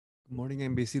Good morning,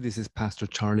 NBC. This is Pastor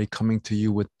Charlie coming to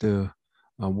you with the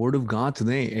Word of God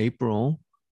today, April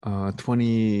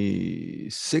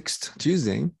 26th,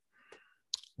 Tuesday.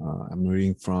 I'm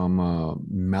reading from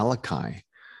Malachi,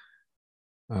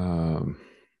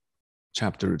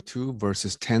 chapter 2,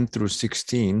 verses 10 through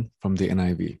 16 from the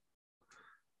NIV.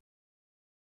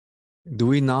 Do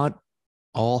we not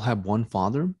all have one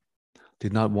Father?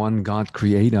 Did not one God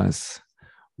create us?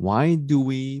 Why do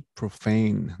we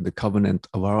profane the covenant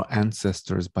of our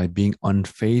ancestors by being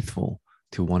unfaithful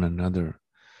to one another?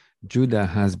 Judah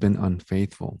has been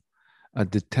unfaithful. A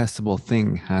detestable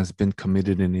thing has been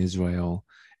committed in Israel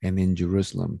and in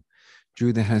Jerusalem.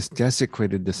 Judah has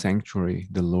desecrated the sanctuary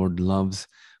the Lord loves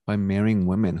by marrying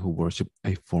women who worship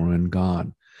a foreign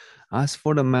god. As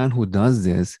for the man who does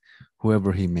this,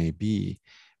 whoever he may be,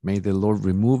 may the Lord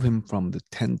remove him from the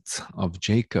tents of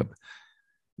Jacob,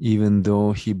 even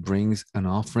though he brings an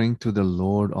offering to the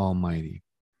Lord Almighty.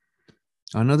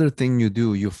 Another thing you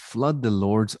do, you flood the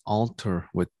Lord's altar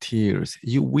with tears.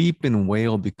 You weep and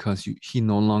wail because he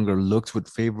no longer looks with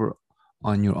favor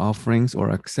on your offerings or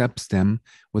accepts them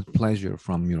with pleasure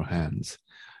from your hands.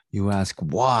 You ask,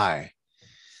 why?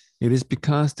 It is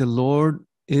because the Lord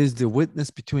is the witness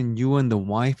between you and the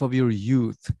wife of your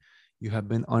youth. You have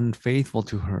been unfaithful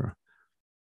to her,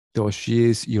 though she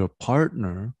is your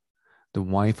partner, the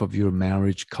wife of your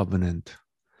marriage covenant.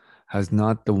 Has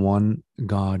not the one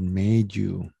God made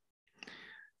you?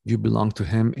 You belong to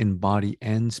him in body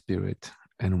and spirit.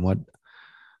 And what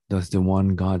does the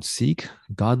one God seek?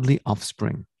 Godly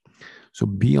offspring. So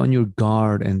be on your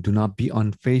guard and do not be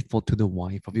unfaithful to the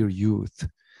wife of your youth.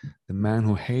 The man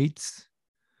who hates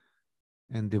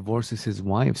and divorces his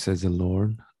wife, says the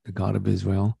Lord, the God of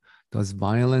Israel, does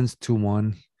violence to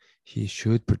one he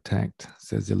should protect,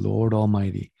 says the Lord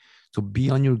Almighty. So be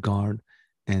on your guard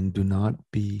and do not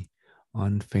be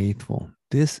unfaithful.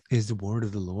 This is the word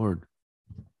of the Lord.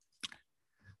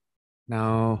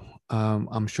 Now,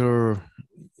 I'm sure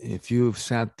if you've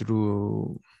sat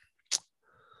through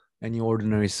any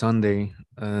ordinary Sunday,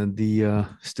 the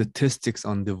statistics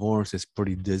on divorce is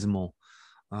pretty dismal.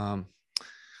 I'm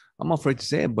afraid to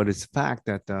say it, but it's a fact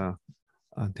that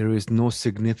there is no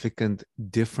significant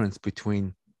difference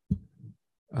between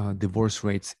divorce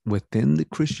rates within the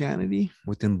Christianity,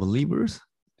 within believers,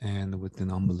 and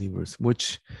within unbelievers,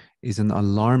 which is an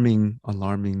alarming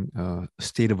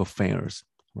state of affairs,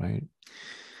 right?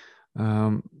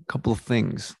 Couple of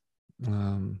things.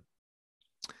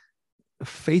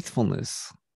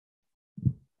 Faithfulness,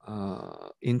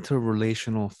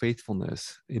 interrelational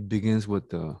faithfulness. It begins with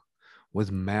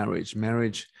marriage.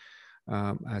 Marriage,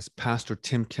 as Pastor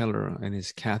Tim Keller and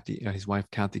his wife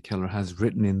Kathy Keller has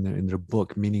written in their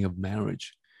book, Meaning of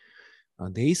Marriage.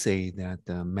 They say that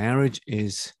marriage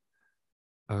is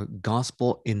a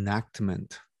gospel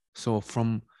enactment. So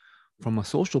from a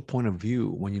social point of view,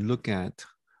 when you look at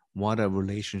what a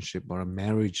relationship or a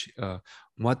marriage,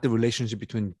 what the relationship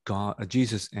between God,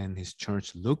 Jesus and his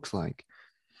church looks like,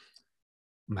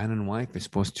 man and wife is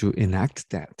supposed to enact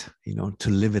that, to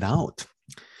live it out.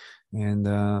 And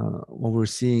what we're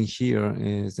seeing here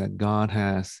is that God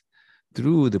has,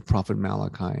 through the prophet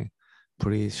Malachi,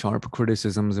 pretty sharp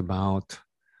criticisms about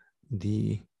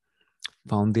the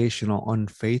foundational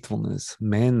unfaithfulness,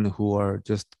 men who are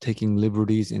just taking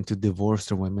liberties and to divorce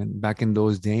their women. Back in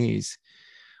those days,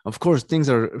 of course, things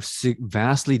are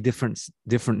vastly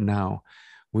different now.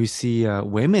 We see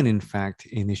women, in fact,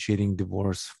 initiating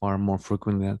divorce far more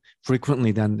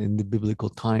frequently than in the biblical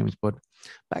times. But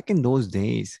back in those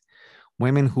days,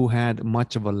 women who had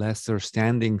much of a lesser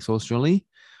standing socially,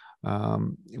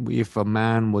 if a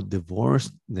man would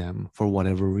divorce them for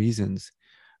whatever reasons,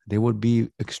 they would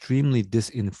be extremely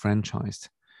disenfranchised.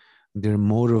 Their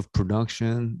mode of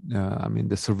production,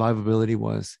 the survivability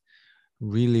was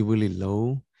really, really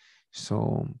low.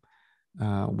 So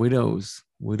widows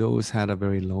had a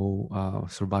very low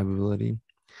survivability.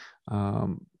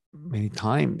 Many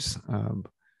times,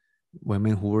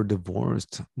 women who were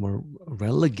divorced were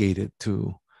relegated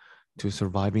to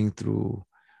surviving through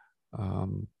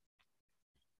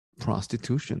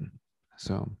prostitution.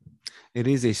 So it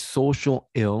is a social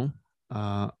ill,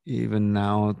 even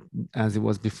now as it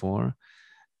was before.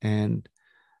 And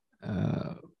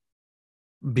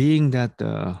being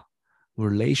that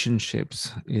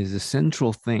relationships is a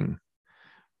central thing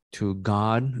to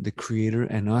God, the creator,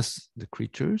 and us, the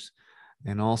creatures,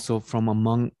 and also from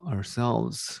among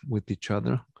ourselves with each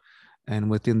other and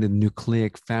within the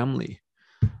nucleic family,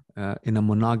 in a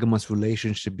monogamous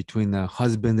relationship between a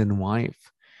husband and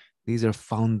wife. These are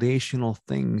foundational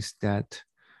things that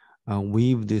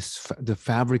weave the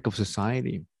fabric of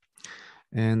society.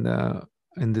 And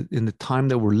in the time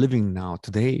that we're living now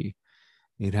today,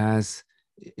 it has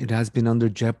been under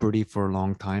jeopardy for a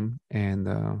long time,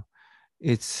 and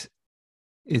it's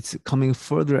coming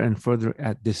further and further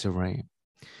at disarray.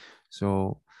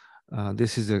 So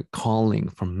this is a calling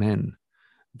for men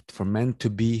to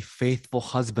be faithful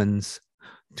husbands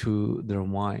to their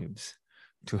wives,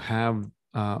 to have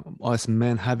us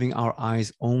men having our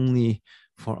eyes only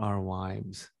for our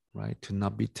wives, right? To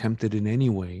not be tempted in any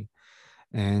way,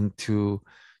 and to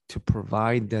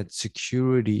provide that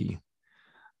security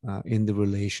in the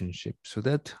relationship, so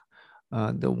that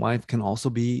the wife can also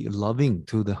be loving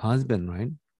to the husband,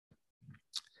 right?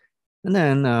 And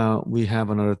then we have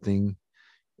another thing,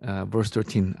 verse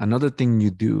 13. Another thing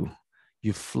you do,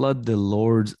 you flood the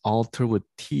Lord's altar with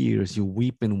tears. You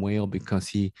weep and wail because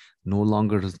he no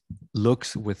longer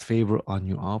looks with favor on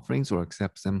your offerings or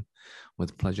accepts them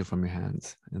with pleasure from your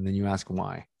hands. And then you ask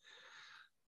why.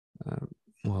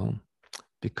 Well,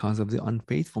 because of the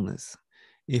unfaithfulness.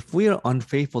 If we are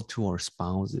unfaithful to our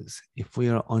spouses, if we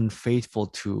are unfaithful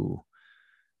to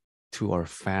our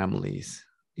families,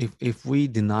 if we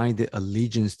deny the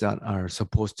allegiance that are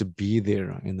supposed to be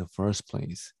there in the first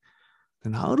place,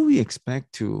 then how do we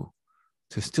expect to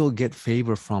still get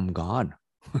favor from God?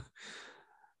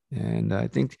 And I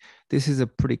think this is a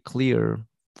pretty clear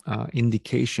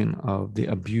indication of the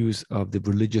abuse of the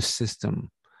religious system.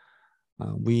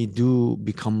 We do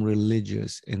become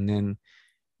religious, and then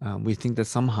we think that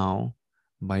somehow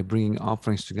by bringing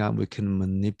offerings to God, we can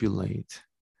manipulate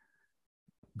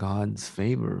God's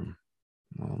favor.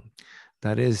 Well,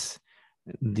 that is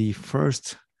the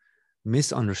first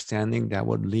misunderstanding that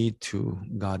would lead to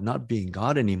God not being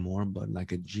God anymore, but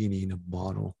like a genie in a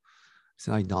bottle. It's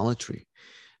an idolatry.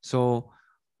 So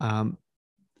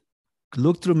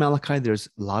look through Malachi. There's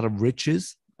a lot of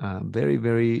riches, very,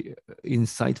 very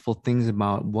insightful things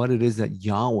about what it is that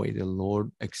Yahweh, the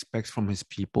Lord, expects from his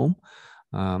people.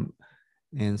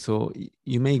 And so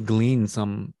you may glean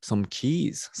some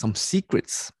keys, some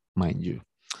secrets, mind you,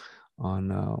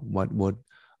 on what would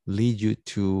lead you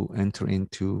to enter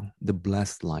into the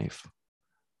blessed life,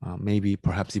 maybe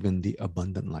perhaps even the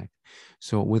abundant life.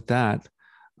 So with that,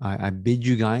 I bid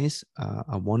you guys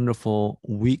a wonderful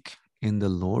week in the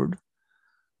Lord,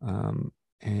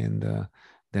 and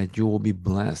that you will be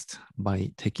blessed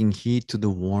by taking heed to the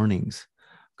warnings.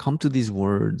 Come to these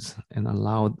words and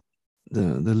allow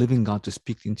the living God to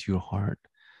speak into your heart,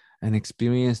 and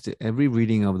experience every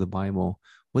reading of the Bible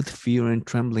with fear and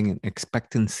trembling and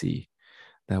expectancy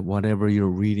that whatever you're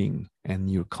reading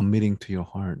and you're committing to your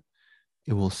heart,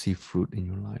 it will see fruit in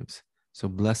your lives. So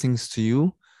blessings to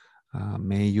you.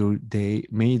 May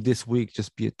this week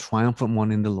just be a triumphant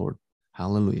one in the Lord.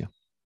 Hallelujah.